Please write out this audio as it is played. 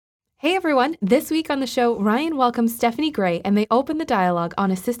Hey everyone, this week on the show, Ryan welcomes Stephanie Gray and they open the dialogue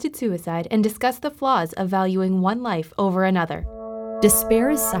on assisted suicide and discuss the flaws of valuing one life over another. Despair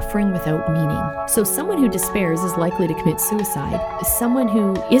is suffering without meaning. So someone who despairs is likely to commit suicide. Someone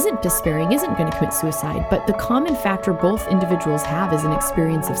who isn't despairing isn't going to commit suicide, but the common factor both individuals have is an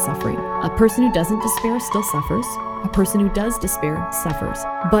experience of suffering. A person who doesn't despair still suffers. A person who does despair suffers.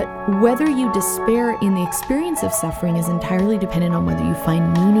 But whether you despair in the experience of suffering is entirely dependent on whether you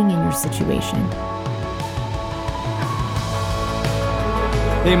find meaning in your situation.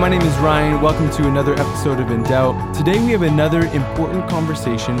 Hey, my name is Ryan. Welcome to another episode of In Doubt. Today we have another important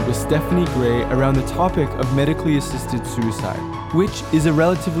conversation with Stephanie Gray around the topic of medically assisted suicide, which is a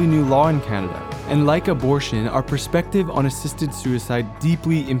relatively new law in Canada. And like abortion, our perspective on assisted suicide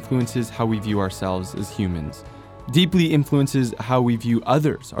deeply influences how we view ourselves as humans. Deeply influences how we view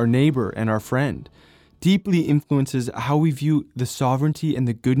others, our neighbor and our friend. Deeply influences how we view the sovereignty and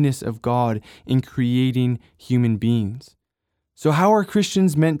the goodness of God in creating human beings. So how are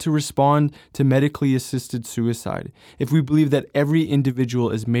Christians meant to respond to medically assisted suicide? If we believe that every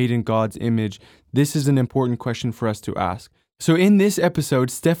individual is made in God's image, this is an important question for us to ask. So in this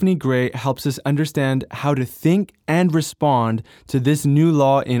episode, Stephanie Gray helps us understand how to think and respond to this new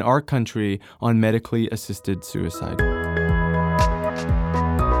law in our country on medically assisted suicide.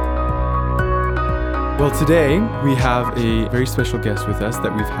 Well, today we have a very special guest with us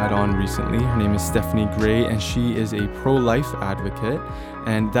that we've had on recently. Her name is Stephanie Gray, and she is a pro-life advocate,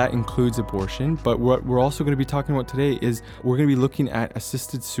 and that includes abortion. But what we're also going to be talking about today is we're going to be looking at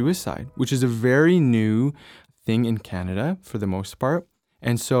assisted suicide, which is a very new thing in Canada for the most part.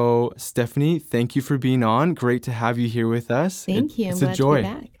 And so, Stephanie, thank you for being on. Great to have you here with us. Thank you. It's I'm a glad joy. to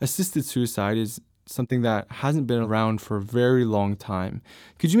be back. Assisted suicide is something that hasn't been around for a very long time.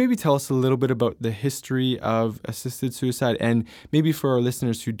 Could you maybe tell us a little bit about the history of assisted suicide, and maybe for our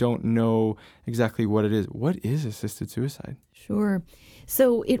listeners who don't know exactly what it is, what is assisted suicide? Sure.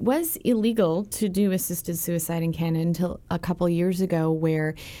 So it was illegal to do assisted suicide in Canada until a couple years ago,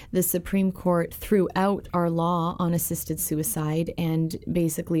 where the Supreme Court threw out our law on assisted suicide and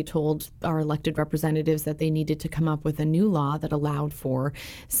basically told our elected representatives that they needed to come up with a new law that allowed for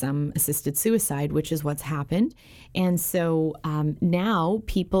some assisted suicide, which is what's happened. And so now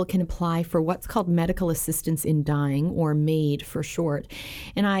people can apply for what's called medical assistance in dying, or MAID for short.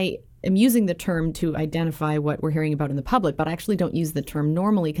 And I'm using the term to identify what we're hearing about in the public, but I actually don't use the term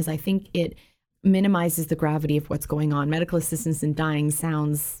normally because I think it minimizes the gravity of what's going on. Medical assistance in dying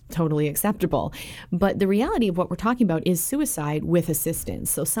sounds totally acceptable. But the reality of what we're talking about is suicide with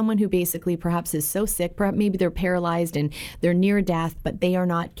assistance. So someone who basically perhaps is so sick, perhaps maybe they're paralyzed and they're near death, but they are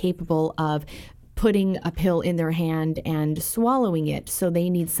not capable of putting a pill in their hand and swallowing it. So they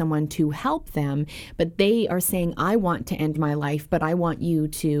need someone to help them, but they are saying, I want to end my life, but I want you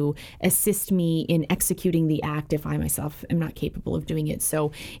to assist me in executing the act if I myself am not capable of doing it.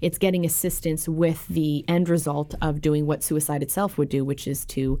 So it's getting assistance with the end result of doing what suicide itself would do, which is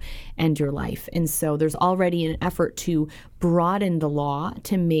to end your life. And so there's already an effort to broaden the law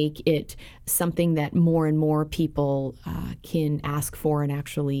to make it something that more and more people can ask for and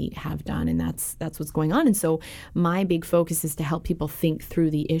actually have done. And that's what's going on. And so my big focus is to help people think through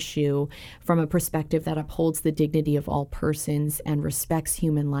the issue from a perspective that upholds the dignity of all persons and respects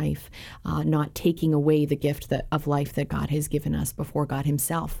human life, not taking away the gift of life that God has given us before God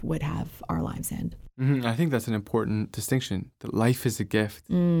himself would have our lives end. Mm-hmm. I think that's an important distinction, that life is a gift.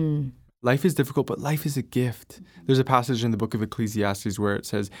 Life is difficult, but life is a gift. There's a passage in the book of Ecclesiastes where it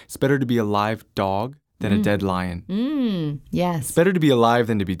says, it's better to be a live dog than a dead lion. Yes. It's better to be alive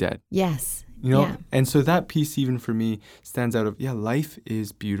than to be dead. Yes. You know, Yeah. And so that piece even for me stands out of, life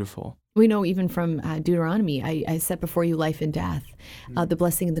is beautiful. We know even from Deuteronomy, I set before you life and death, the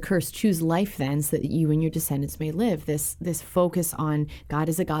blessing and the curse. Choose life then so that you and your descendants may live. This focus on God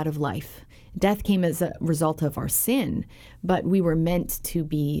is a God of life. Death came as a result of our sin, but we were meant to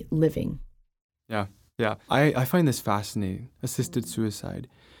be living. Yeah. I find this fascinating, assisted suicide.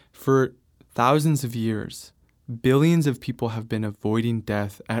 For thousands of years, billions of people have been avoiding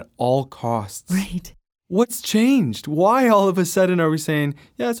death at all costs. Right. What's changed? Why all of a sudden are we saying,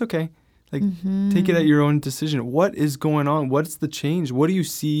 yeah, it's okay? Like, take it at your own decision. What is going on? What's the change? What do you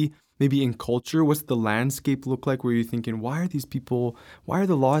see maybe in culture? What's the landscape look like where you're thinking, why are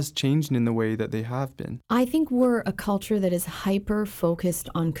the laws changing in the way that they have been? I think we're a culture that is hyper-focused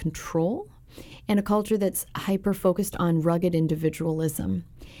on control and a culture that's hyper-focused on rugged individualism.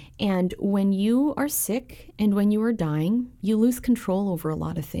 And when you are sick and when you are dying, you lose control over a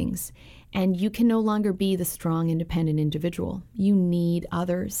lot of things. And you can no longer be the strong, independent individual. You need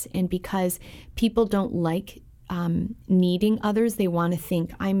others. And because people don't like needing others. They want to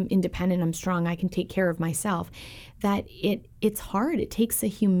think, I'm independent, I'm strong, I can take care of myself. That it's hard. It takes a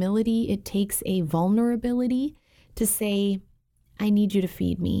humility. It takes a vulnerability to say, I need you to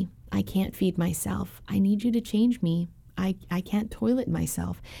feed me. I can't feed myself. I need you to change me. I can't toilet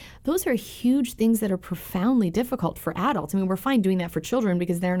myself. Those are huge things that are profoundly difficult for adults. I mean, we're fine doing that for children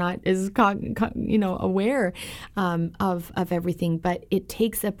because they're not as aware of everything. But it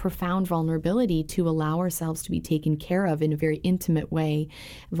takes a profound vulnerability to allow ourselves to be taken care of in a very intimate way,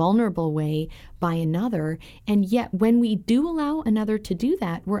 vulnerable way by another. And yet, when we do allow another to do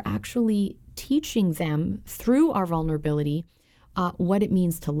that, we're actually teaching them through our vulnerability what it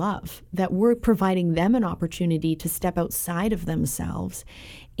means to love, that we're providing them an opportunity to step outside of themselves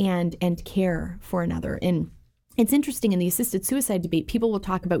and care for another. And it's interesting, in the assisted suicide debate, people will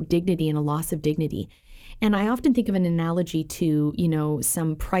talk about dignity and a loss of dignity. And I often think of an analogy to,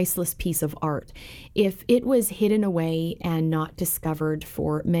 some priceless piece of art. If it was hidden away and not discovered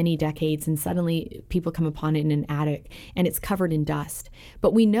for many decades, and suddenly people come upon it in an attic and it's covered in dust,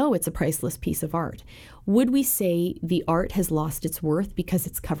 but we know it's a priceless piece of art, would we say the art has lost its worth because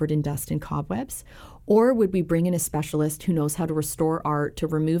it's covered in dust and cobwebs? Or would we bring in a specialist who knows how to restore art, to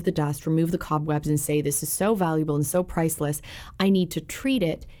remove the dust, remove the cobwebs, and say, this is so valuable and so priceless, I need to treat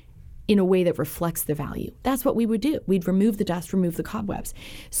it in a way that reflects the value? That's what we would do. We'd remove the dust, remove the cobwebs.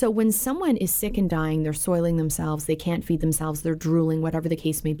 So when someone is sick and dying, they're soiling themselves, they can't feed themselves, they're drooling, whatever the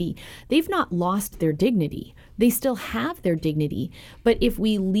case may be, they've not lost their dignity. They still have their dignity. But if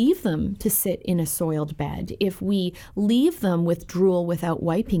we leave them to sit in a soiled bed, if we leave them with drool without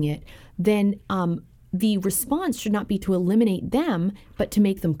wiping it, then the response should not be to eliminate them, but to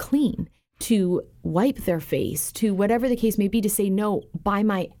make them clean, to wipe their face, to whatever the case may be, to say, no, by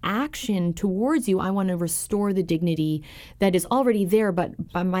my action towards you, I want to restore the dignity that is already there,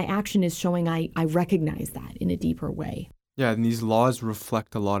 but by my action is showing I recognize that in a deeper way. Yeah, and these laws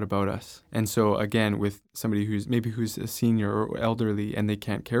reflect a lot about us. And so again, with somebody who's a senior or elderly and they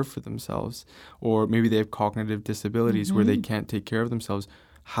can't care for themselves, or maybe they have cognitive disabilities where they can't take care of themselves,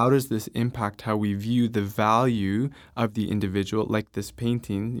 how does this impact how we view the value of the individual? Like this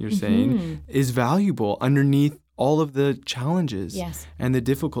painting, you're saying, is valuable underneath all of the challenges and the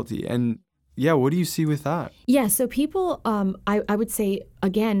difficulty. And yeah, what do you see with that? Yeah, so people, I would say,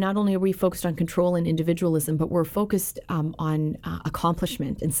 again, not only are we focused on control and individualism, but we're focused on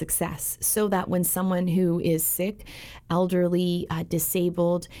accomplishment and success, so that when someone who is sick, elderly,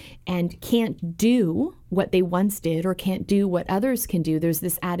 disabled, and can't do what they once did or can't do what others can do, there's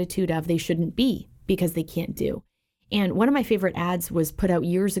this attitude of they shouldn't be because they can't do. And one of my favorite ads was put out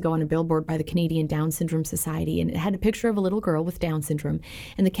years ago on a billboard by the Canadian Down Syndrome Society, and it had a picture of a little girl with Down syndrome,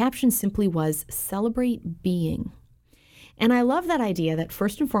 and the caption simply was, "Celebrate being." And I love that idea that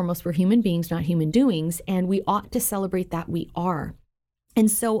first and foremost, we're human beings, not human doings, and we ought to celebrate that we are.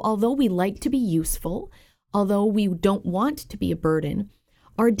 And so although we like to be useful, although we don't want to be a burden,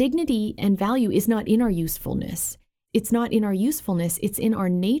 our dignity and value is not in our usefulness. It's not in our usefulness, it's in our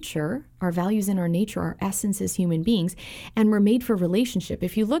nature, our values in our nature, our essence as human beings, and we're made for relationship.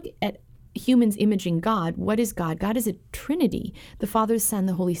 If you look at humans imaging God, what is God? God is a Trinity, the Father, the Son,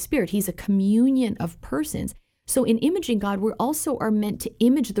 the Holy Spirit. He's a communion of persons. So in imaging God, we also are meant to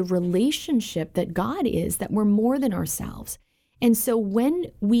image the relationship that God is, that we're more than ourselves. And so when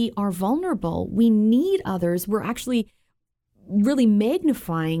we are vulnerable, we need others, we're actually really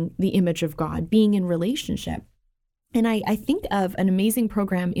magnifying the image of God, being in relationship. And I think of an amazing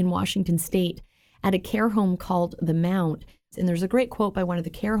program in Washington State at a care home called The Mount. And there's a great quote by one of the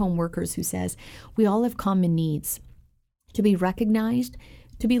care home workers who says, "We all have common needs: to be recognized,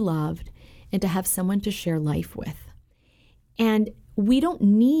 to be loved, and to have someone to share life with." And we don't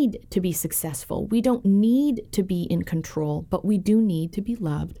need to be successful. We don't need to be in control, but we do need to be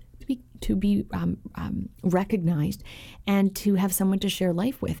loved, to be recognized, and to have someone to share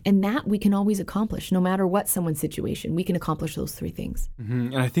life with. And that we can always accomplish, no matter what someone's situation. We can accomplish those three things.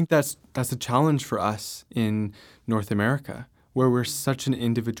 And I think that's a challenge for us in North America, where we're such an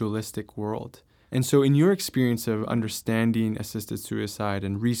individualistic world. And so in your experience of understanding assisted suicide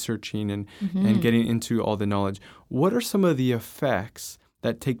and researching and getting into all the knowledge, what are some of the effects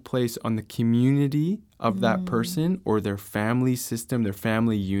that take place on the community of that person or their family system, their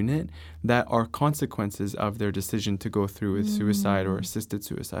family unit, that are consequences of their decision to go through with suicide or assisted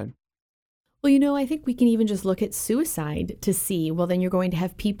suicide? Well, I think we can even just look at suicide to see, well, then you're going to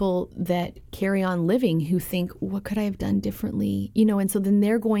have people that carry on living who think, what could I have done differently? And so then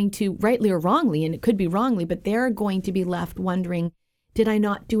they're going to, rightly or wrongly, and it could be wrongly, but they're going to be left wondering, did I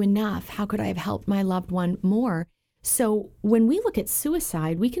not do enough? How could I have helped my loved one more? So when we look at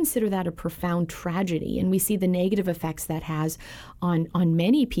suicide, we consider that a profound tragedy, and we see the negative effects that has on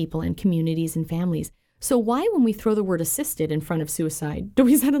many people and communities and families. So why, when we throw the word assisted in front of suicide, do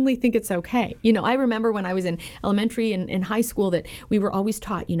we suddenly think it's okay? I remember when I was in elementary and high school that we were always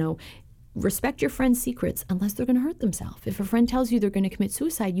taught, respect your friend's secrets unless they're going to hurt themselves. If a friend tells you they're going to commit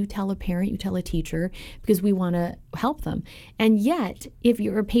suicide, you tell a parent, you tell a teacher, because we want to help them. And yet, if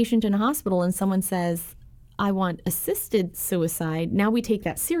you're a patient in a hospital and someone says, I want assisted suicide, now we take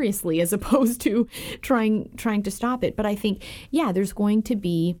that seriously as opposed to trying to stop it. But I think, there's going to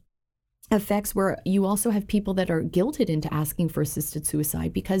be effects where you also have people that are guilted into asking for assisted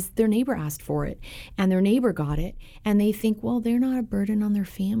suicide because their neighbor asked for it and their neighbor got it, and they think, well, they're not a burden on their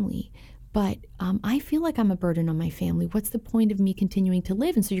family. But I feel like I'm a burden on my family. What's the point of me continuing to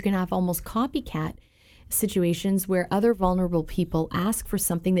live? And so you're going to have almost copycat situations where other vulnerable people ask for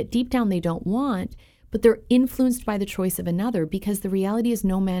something that deep down they don't want, but they're influenced by the choice of another, because the reality is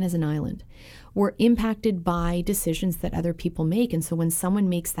no man is an island. We're impacted by decisions that other people make. And so when someone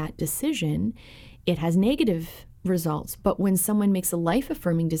makes that decision, it has negative results. But when someone makes a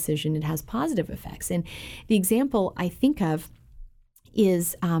life-affirming decision, it has positive effects. And the example I think of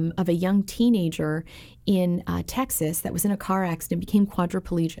is of a young teenager in Texas that was in a car accident, became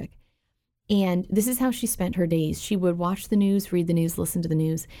quadriplegic. And this is how she spent her days. She would watch the news, read the news, listen to the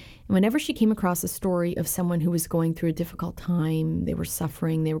news. And whenever she came across a story of someone who was going through a difficult time, they were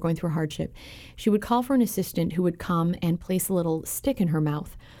suffering, they were going through a hardship, she would call for an assistant who would come and place a little stick in her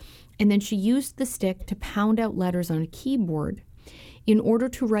mouth. And then she used the stick to pound out letters on a keyboard in order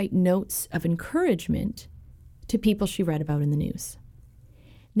to write notes of encouragement to people she read about in the news.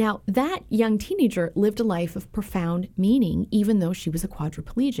 Now, that young teenager lived a life of profound meaning, even though she was a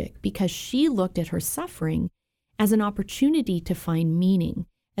quadriplegic, because she looked at her suffering as an opportunity to find meaning,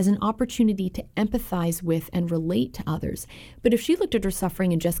 as an opportunity to empathize with and relate to others. But if she looked at her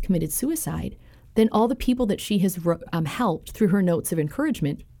suffering and just committed suicide, then all the people that she has helped through her notes of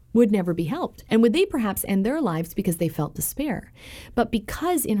encouragement would never be helped. And would they perhaps end their lives because they felt despair? But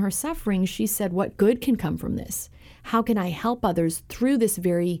because in her suffering, she said, what good can come from this? How can I help others through this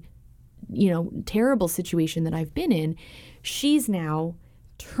very, terrible situation that I've been in? She's now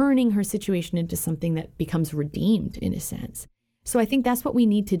turning her situation into something that becomes redeemed in a sense. So I think that's what we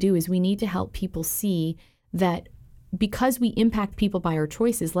need to do, is we need to help people see that because we impact people by our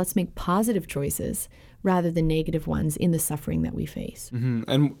choices, let's make positive choices rather than negative ones in the suffering that we face. Mm-hmm.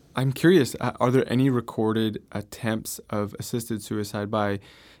 And I'm curious, are there any recorded attempts of assisted suicide by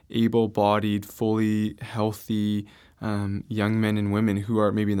able-bodied, fully healthy young men and women who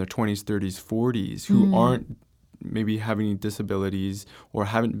are maybe in their 20s, 30s, 40s, who aren't maybe having disabilities or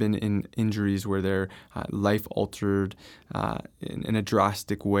haven't been in injuries where they're life altered in a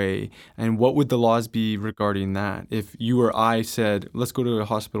drastic way? And what would the laws be regarding that? If you or I said, let's go to a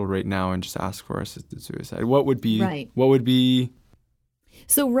hospital right now and just ask for assisted suicide, what would be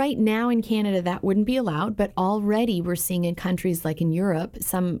So right now in Canada, that wouldn't be allowed, but already we're seeing in countries like in Europe,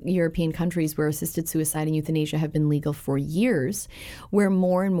 some European countries where assisted suicide and euthanasia have been legal for years, where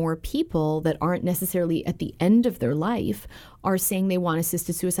more and more people that aren't necessarily at the end of their life are saying they want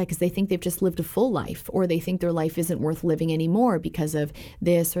assisted suicide because they think they've just lived a full life, or they think their life isn't worth living anymore because of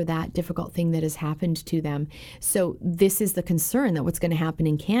this or that difficult thing that has happened to them. So this is the concern, that what's going to happen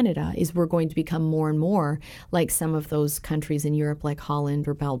in Canada is we're going to become more and more like some of those countries in Europe, like Holland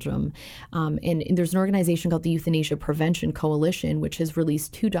or Belgium. And there's an organization called the Euthanasia Prevention Coalition, which has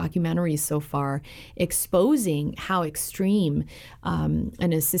released 2 documentaries so far exposing how extreme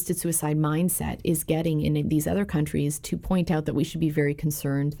an assisted suicide mindset is getting in these other countries, to point out that we should be very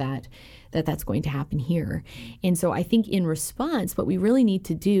concerned that that's going to happen here. And so I think in response, what we really need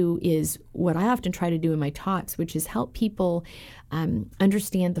to do is what I often try to do in my talks, which is help people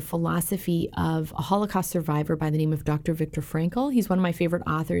understand the philosophy of a Holocaust survivor by the name of Dr. Viktor Frankl. He's one of my favorite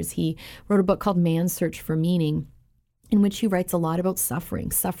authors. He wrote a book called Man's Search for Meaning, in which he writes a lot about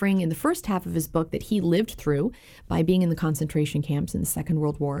suffering in the first half of his book that he lived through by being in the concentration camps in the Second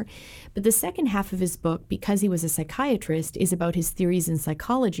World War. But the second half of his book, because he was a psychiatrist, is about his theories in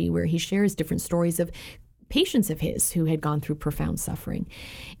psychology, where he shares different stories of patients of his who had gone through profound suffering.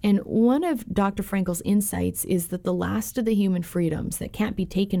 And one of Dr. Frankl's insights is that the last of the human freedoms that can't be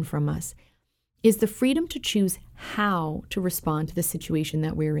taken from us is the freedom to choose how to respond to the situation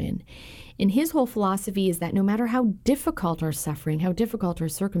that we're in. And his whole philosophy is that no matter how difficult our suffering, how difficult our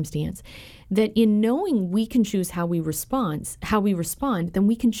circumstance, that in knowing we can choose how we respond, then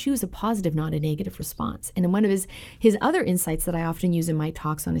we can choose a positive, not a negative response. And one of his other insights that I often use in my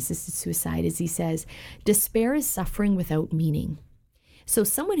talks on assisted suicide is he says, despair is suffering without meaning. So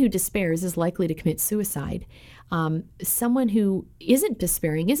someone who despairs is likely to commit suicide. Someone who isn't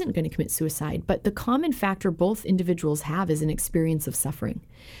despairing isn't going to commit suicide, but the common factor both individuals have is an experience of suffering.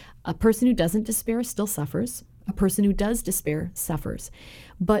 A person who doesn't despair still suffers. A person who does despair suffers.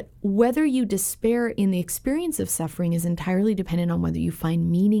 But whether you despair in the experience of suffering is entirely dependent on whether you find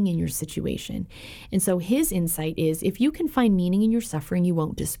meaning in your situation. And so his insight is, if you can find meaning in your suffering, you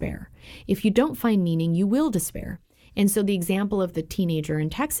won't despair. If you don't find meaning, you will despair. And so the example of the teenager in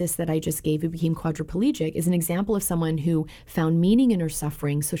Texas that I just gave who became quadriplegic is an example of someone who found meaning in her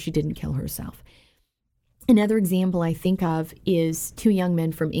suffering, so she didn't kill herself. Another example I think of is two young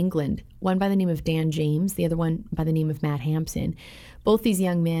men from England, one by the name of Dan James, the other one by the name of Matt Hampson. Both these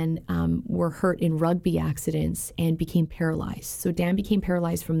young men were hurt in rugby accidents and became paralyzed. So Dan became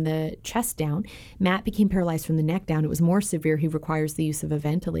paralyzed from the chest down. Matt became paralyzed from the neck down. It was more severe. He requires the use of a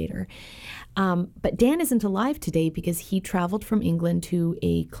ventilator. But Dan isn't alive today because he traveled from England to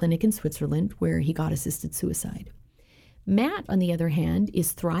a clinic in Switzerland where he got assisted suicide. Matt, on the other hand,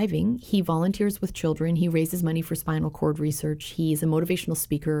 is thriving. He volunteers with children. He raises money for spinal cord research. He's a motivational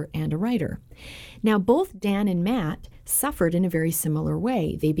speaker and a writer. Now, both Dan and Matt suffered in a very similar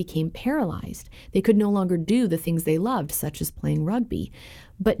way. They became paralyzed. They could no longer do the things they loved, such as playing rugby.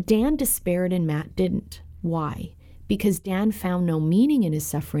 But Dan despaired and Matt didn't. Why? Because Dan found no meaning in his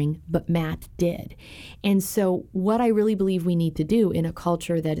suffering, but Matt did. And so what I really believe we need to do in a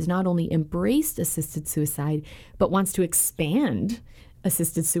culture that has not only embraced assisted suicide, but wants to expand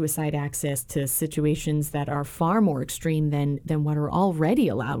assisted suicide access to situations that are far more extreme than what are already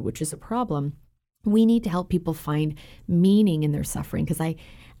allowed, which is a problem. We need to help people find meaning in their suffering, because I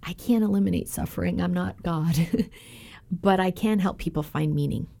can't eliminate suffering. I'm not God. But I can help people find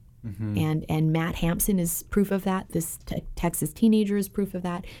meaning. Mm-hmm. And Matt Hampson is proof of that. This Texas teenager is proof of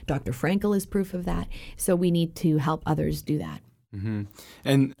that. Dr. Frankel is proof of that. So we need to help others do that. Mm-hmm.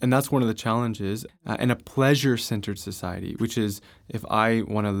 And that's one of the challenges in a pleasure-centered society, which is if I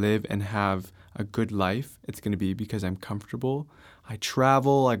want to live and have a good life, it's going to be because I'm comfortable. I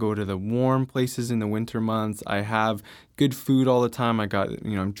travel, I go to the warm places in the winter months, I have good food all the time,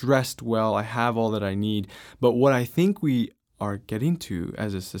 I'm dressed well, I have all that I need. But what I think we are getting to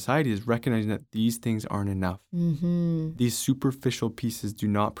as a society is recognizing that these things aren't enough. Mm-hmm. These superficial pieces do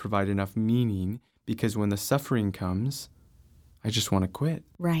not provide enough meaning, because when the suffering comes, I just want to quit.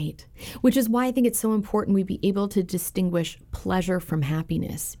 Right. Which is why I think it's so important we be able to distinguish pleasure from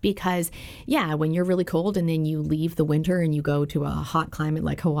happiness. Because, when you're really cold and then you leave the winter and you go to a hot climate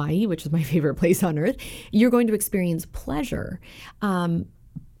like Hawaii, which is my favorite place on earth, you're going to experience pleasure.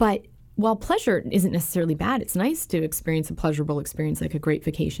 But while pleasure isn't necessarily bad, it's nice to experience a pleasurable experience like a great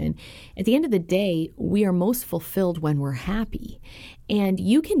vacation. At the end of the day, we are most fulfilled when we're happy. And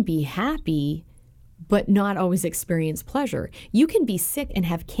you can be happy but not always experience pleasure. You can be sick and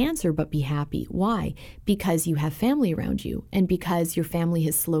have cancer but be happy. Why? Because you have family around you, and because your family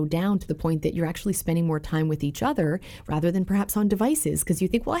has slowed down to the point that you're actually spending more time with each other rather than perhaps on devices, because you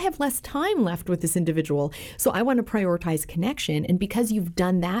think, well, I have less time left with this individual, so I want to prioritize connection. And because you've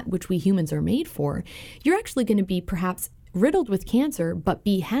done that, which we humans are made for, you're actually going to be perhaps riddled with cancer, but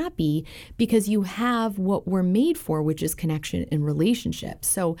be happy because you have what we're made for, which is connection and relationship.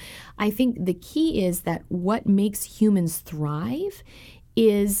 So I think the key is that what makes humans thrive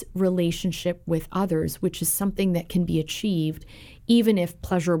is relationship with others, which is something that can be achieved even if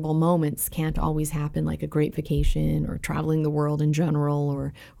pleasurable moments can't always happen, like a great vacation or traveling the world in general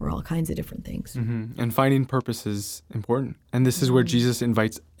or all kinds of different things. Mm-hmm. And finding purpose is important. And this is where Jesus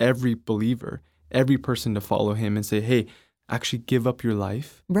invites every believer, every person to follow him and say, hey, actually give up your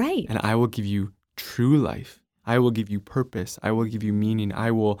life. Right. And I will give you true life. I will give you purpose. I will give you meaning.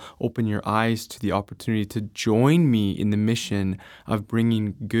 I will open your eyes to the opportunity to join me in the mission of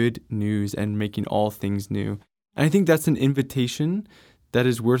bringing good news and making all things new. And I think that's an invitation that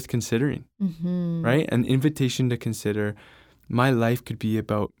is worth considering, right? An invitation to consider my life could be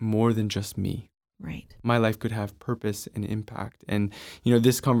about more than just me. Right. My life could have purpose and impact. And,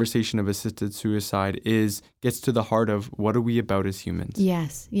 this conversation of assisted suicide gets to the heart of what are we about as humans?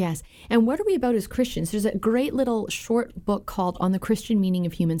 Yes, yes. And what are we about as Christians? There's a great little short book called On the Christian Meaning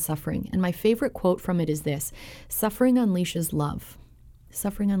of Human Suffering. And my favorite quote from it is this: suffering unleashes love.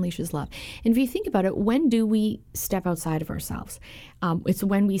 Suffering unleashes love. And if you think about it, when do we step outside of ourselves? It's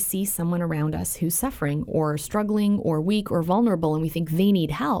when we see someone around us who's suffering or struggling or weak or vulnerable, and we think they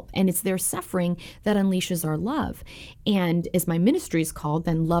need help. And it's their suffering that unleashes our love. And as my ministry is called,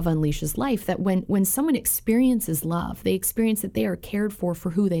 then love unleashes life, that when someone experiences love, they experience that they are cared for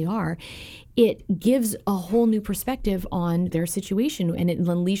who they are. it gives a whole new perspective on their situation, and it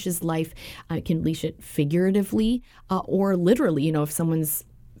unleashes life. It can unleash it figuratively or literally. You know, if someone's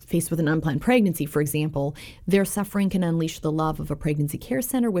faced with an unplanned pregnancy, for example, their suffering can unleash the love of a pregnancy care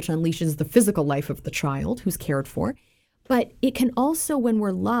center, which unleashes the physical life of the child who's cared for. But it can also, when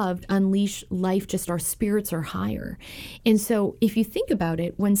we're loved, unleash life, just our spirits are higher. And so if you think about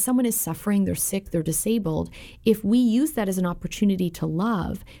it, when someone is suffering, they're sick, they're disabled, if we use that as an opportunity to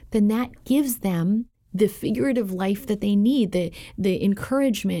love, then that gives them the figurative life that they need, the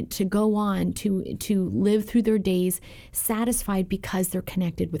encouragement to go on, to live through their days satisfied because they're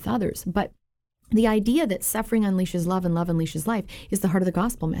connected with others. But the idea that suffering unleashes love and love unleashes life is the heart of the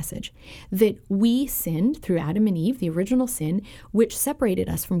gospel message. That we sinned through Adam and Eve, the original sin, which separated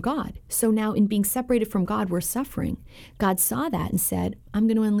us from God. So now in being separated from God, we're suffering. God saw that and said, I'm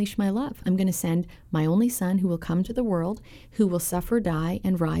going to unleash my love. I'm going to send my only son who will come to the world, who will suffer, die,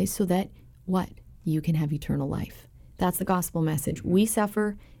 and rise so that, what? You can have eternal life. That's the gospel message. We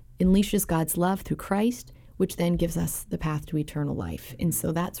suffer, unleashes God's love through Christ, which then gives us the path to eternal life. And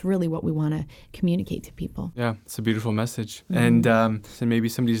so that's really what we want to communicate to people. Yeah, it's a beautiful message. Mm-hmm. And so maybe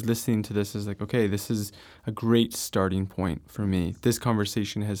somebody's listening to this is like, okay, this is a great starting point for me. This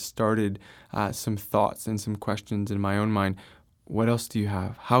conversation has started some thoughts and some questions in my own mind. What else do you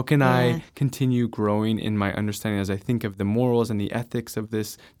have? How can I continue growing in my understanding as I think of the morals and the ethics of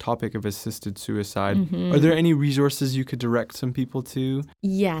this topic of assisted suicide? Mm-hmm. Are there any resources you could direct some people to?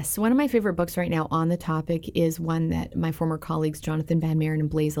 Yes. One of my favorite books right now on the topic is one that my former colleagues Jonathan Van Maren and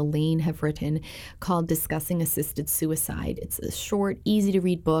Blaise Allain have written called Discussing Assisted Suicide. It's a short,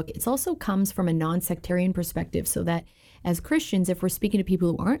 easy-to-read book. It also comes from a non-sectarian perspective so that as Christians, if we're speaking to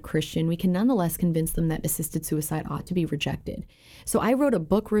people who aren't Christian, we can nonetheless convince them that assisted suicide ought to be rejected. So I wrote a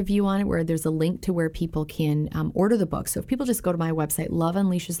book review on it where there's a link to where people can order the book. So if people just go to my website,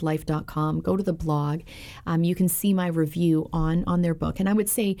 loveunleasheslife.com, go to the blog, you can see my review on their book. And I would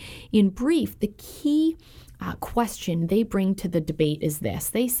say, in brief, the key question they bring to the debate is this.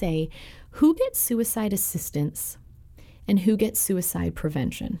 They say, who gets suicide assistance and who gets suicide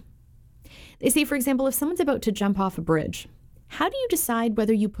prevention? They say, for example, if someone's about to jump off a bridge, how do you decide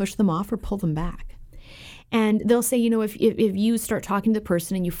whether you push them off or pull them back? And they'll say, if you start talking to the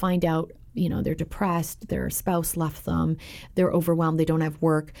person and you find out, they're depressed, their spouse left them, they're overwhelmed, they don't have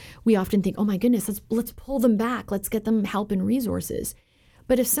work, we often think, oh my goodness, let's pull them back, let's get them help and resources.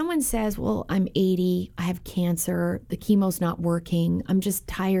 But if someone says, well, I'm 80, I have cancer, the chemo's not working, I'm just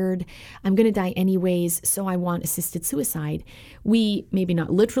tired, I'm going to die anyways, so I want assisted suicide, we maybe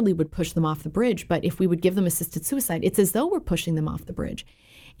not literally would push them off the bridge, but if we would give them assisted suicide, it's as though we're pushing them off the bridge.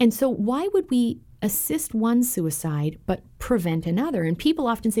 And so why would we assist one suicide but prevent another? And people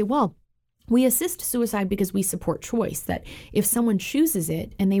often say, well, we assist suicide because we support choice, that if someone chooses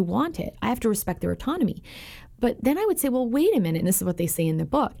it and they want it, I have to respect their autonomy. But then I would say, well, wait a minute, and this is what they say in the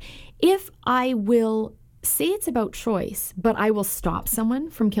book. If I will say it's about choice, but I will stop someone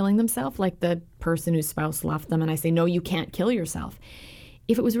from killing themselves, like the person whose spouse left them, and I say, no, you can't kill yourself.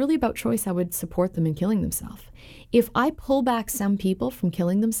 If it was really about choice, I would support them in killing themselves. If I pull back some people from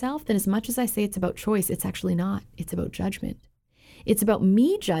killing themselves, then as much as I say it's about choice, it's actually not. It's about judgment. It's about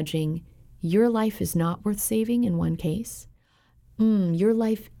me judging your life is not worth saving in one case. Your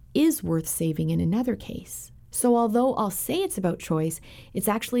life is worth saving in another case. So although I'll say it's about choice, it's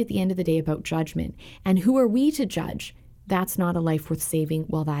actually at the end of the day about judgment. And who are we to judge? That's not a life worth saving.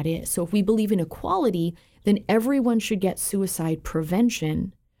 Well, that is. So if we believe in equality, then everyone should get suicide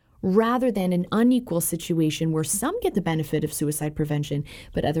prevention rather than an unequal situation where some get the benefit of suicide prevention,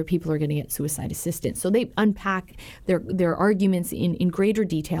 but other people are going to get suicide assistance. So they unpack their arguments in greater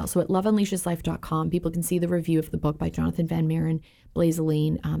detail. So at loveunleasheslife.com, people can see the review of the book by Jonathan Van Maren, Blaise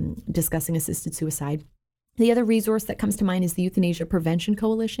Allain, Discussing Assisted Suicide. The other resource that comes to mind is the Euthanasia Prevention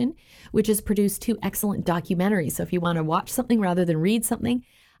Coalition, which has produced 2 excellent documentaries. So if you want to watch something rather than read something,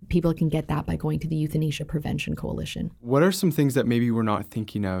 people can get that by going to the Euthanasia Prevention Coalition. What are some things that maybe we're not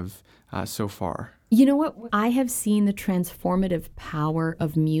thinking of so far? You know what? I have seen the transformative power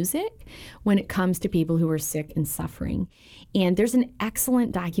of music when it comes to people who are sick and suffering. And there's an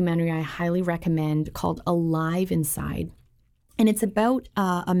excellent documentary I highly recommend called Alive Inside. And it's about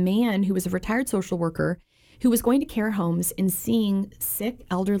a man who was a retired social worker who was going to care homes and seeing sick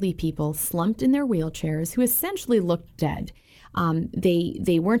elderly people slumped in their wheelchairs who essentially looked dead.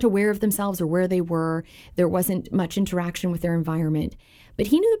 They weren't aware of themselves or where they were. There wasn't much interaction with their environment. But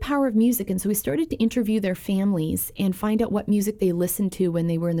he knew the power of music, and so he started to interview their families and find out what music they listened to when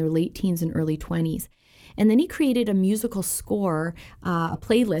they were in their late teens and early 20s. And then he created a musical score, a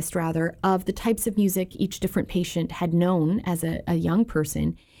playlist rather, of the types of music each different patient had known as a young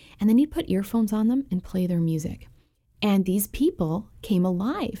person. and then he'd put earphones on them and play their music. And these people came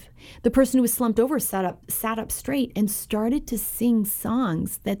alive. The person who was slumped over sat up straight and started to sing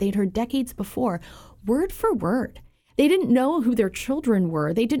songs that they'd heard decades before, word for word. They didn't know who their children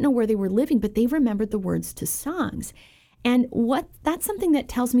were. They didn't know where they were living, but they remembered the words to songs. And that's something that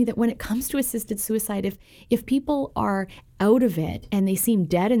tells me that when it comes to assisted suicide, if people are out of it and they seem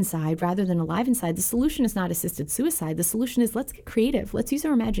dead inside rather than alive inside, the solution is not assisted suicide. The solution is, let's get creative. Let's use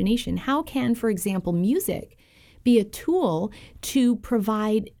our imagination. How can, for example, music be a tool to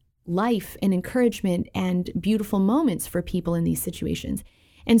provide life and encouragement and beautiful moments for people in these situations?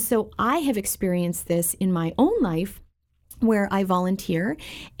 And so I have experienced this in my own life, where I volunteer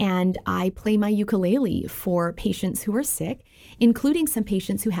and I play my ukulele for patients who are sick, including some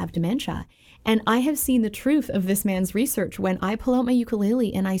patients who have dementia. And I have seen the truth of this man's research when I pull out my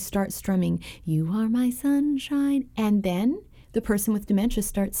ukulele and I start strumming, "You are my sunshine," and then the person with dementia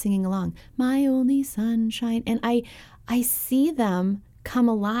starts singing along, "My only sunshine." And I see them come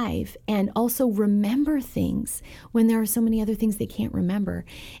alive and also remember things when there are so many other things they can't remember.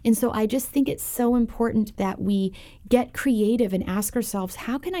 And so I just think it's so important that we get creative and ask ourselves,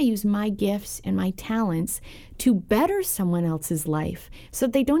 how can I use my gifts and my talents to better someone else's life so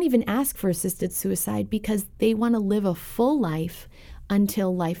that they don't even ask for assisted suicide because they want to live a full life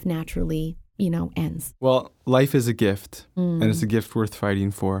until life naturally ends. Well, life is a gift, and it's a gift worth fighting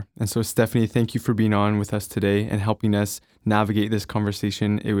for. And so, Stephanie, thank you for being on with us today and helping us navigate this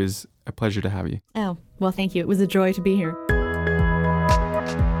conversation. It was a pleasure to have you. Oh, well, thank you. It was a joy to be here.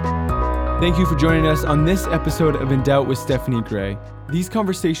 Thank you for joining us on this episode of In Doubt with Stephanie Gray. These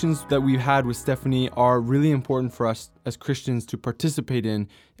conversations that we've had with Stephanie are really important for us as Christians to participate in,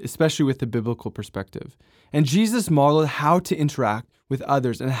 especially with the biblical perspective. And Jesus modeled how to interact with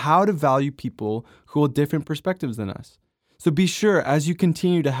others and how to value people who hold different perspectives than us. So be sure, as you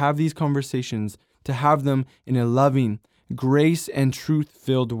continue to have these conversations, to have them in a loving, grace and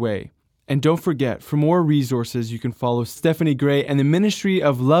truth-filled way. And don't forget, for more resources, you can follow Stephanie Gray and the ministry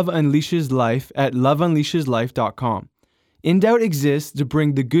of Love Unleashes Life at loveunleasheslife.com. In Doubt exists to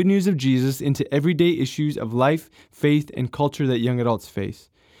bring the good news of Jesus into everyday issues of life, faith, and culture that young adults face.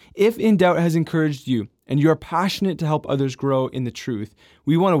 If In Doubt has encouraged you and you are passionate to help others grow in the truth,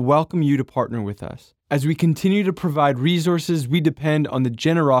 we want to welcome you to partner with us. As we continue to provide resources, we depend on the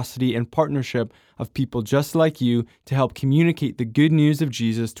generosity and partnership of people just like you to help communicate the good news of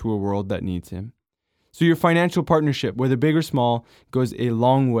Jesus to a world that needs him. So your financial partnership, whether big or small, goes a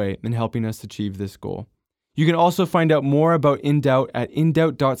long way in helping us achieve this goal. You can also find out more about In Doubt at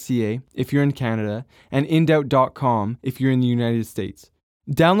indoubt.ca if you're in Canada and indoubt.com if you're in the United States.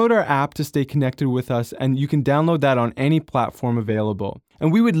 Download our app to stay connected with us, and you can download that on any platform available.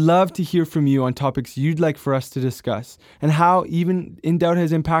 And we would love to hear from you on topics you'd like for us to discuss and how even In Doubt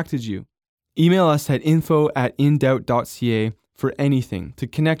has impacted you. Email us at info@indoubt.ca for anything, to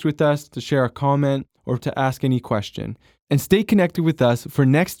connect with us, to share a comment, or to ask any question. And stay connected with us for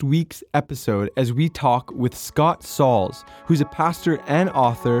next week's episode as we talk with Scott Sauls, who's a pastor and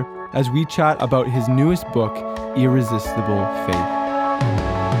author, as we chat about his newest book, Irresistible Faith.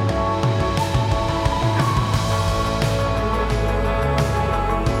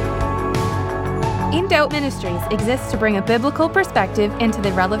 In Doubt Ministries exists to bring a biblical perspective into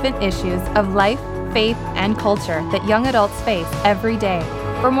the relevant issues of life, faith, and culture that young adults face every day.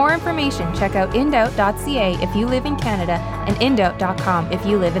 For more information, check out indoubt.ca if you live in Canada and indoubt.com if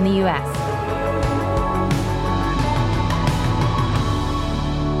you live in the US.